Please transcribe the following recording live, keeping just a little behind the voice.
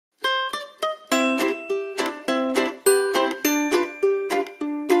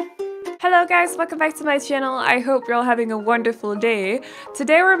Hello guys, welcome back to my channel. I hope you're all having a wonderful day.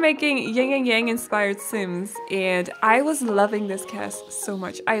 Today we're making Yin and Yang inspired Sims, and I was loving this cast so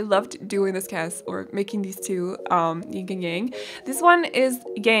much. I loved doing this cast, or making these two, Yin and Yang. This one is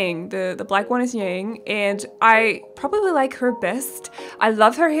Yang, the black one is Yang, and I probably like her best. I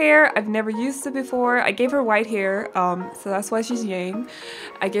love her hair. I've never used it before. I gave her white hair, so that's why she's Yang.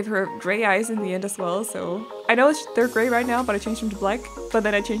 I gave her gray eyes in the end as well, so I know they're gray right now, but I changed them to black, but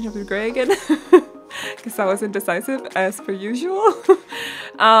then I changed them to gray again because I was indecisive as per usual.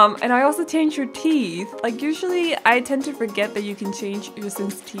 And I also changed her teeth. Like, usually I tend to forget that you can change your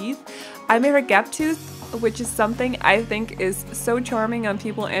Sim's teeth. I made her gap tooth, which is something I think is so charming on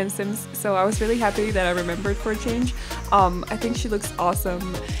people and Sims, so I was really happy that I remembered for a change. I think she looks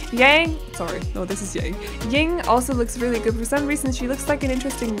awesome. Yang, sorry, no, this is Yang. Ying also looks really good. For some reason, she looks like an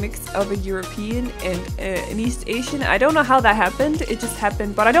interesting mix of a European and an East Asian. I don't know how that happened, it just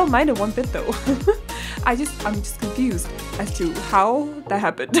happened, but I don't mind it one bit though. I'm just confused as to how that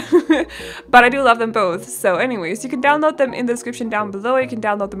happened. But I do love them both. So anyways, you can download them in the description down below. You can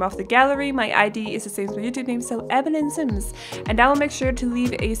download them off the gallery. My ID is the same as my YouTube name, so Aveline Sims. And I will make sure to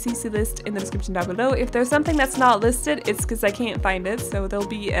leave a CC list in the description down below. If there's something that's not listed, it's because I can't find it. So there'll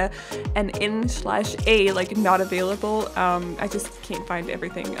be an N/A, like not available. I just can't find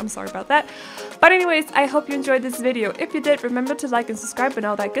everything. I'm sorry about that. But anyways, I hope you enjoyed this video. If you did, remember to like and subscribe and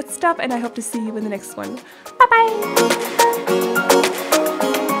all that good stuff. And I hope to see you in the next one. Bye bye!